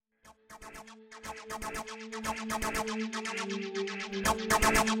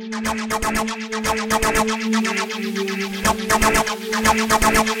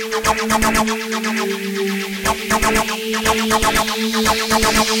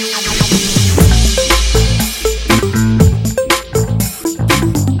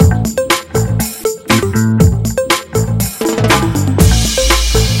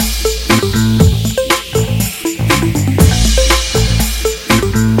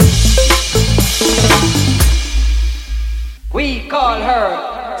We call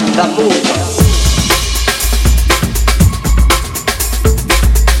her the mover.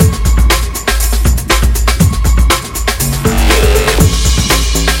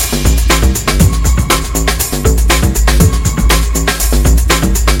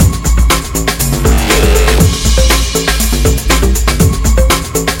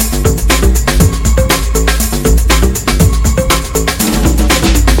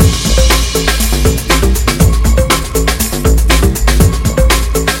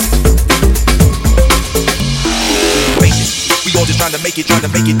 Trying to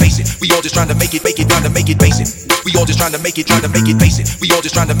make it, face it. We all just trying to make it, trying to make it, face it. We all just trying to make it, face it. We all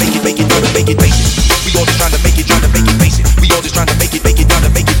just trying to make it, trying to make it, face it. We all just trying to make it, face it. We all just trying to make it, trying to make it, face it. We all just trying to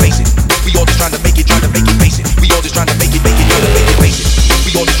make it, face it. We all just trying to make it, trying to make it, face it. We all just trying to make it, face it.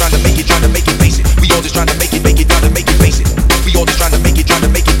 We all just trying to make it, trying to make it, face it. We all just trying to make it, face it. We all just trying to make it, trying to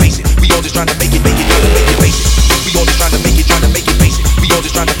make it, face it. We all just trying to make it, face it. We all just trying to make it, trying to make it, face it. We all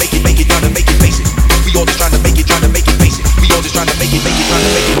just trying to make it, face it. We all just trying to make it, trying to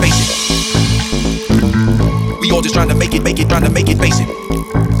make it, face it. We all just trying to make it, trying to make it, face it.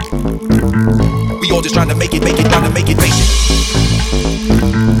 We all just trying to make it, trying to make it, face it.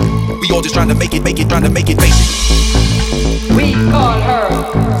 We all just trying to make it, trying to make it, face it. We call her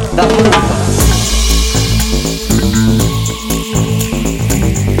the mover.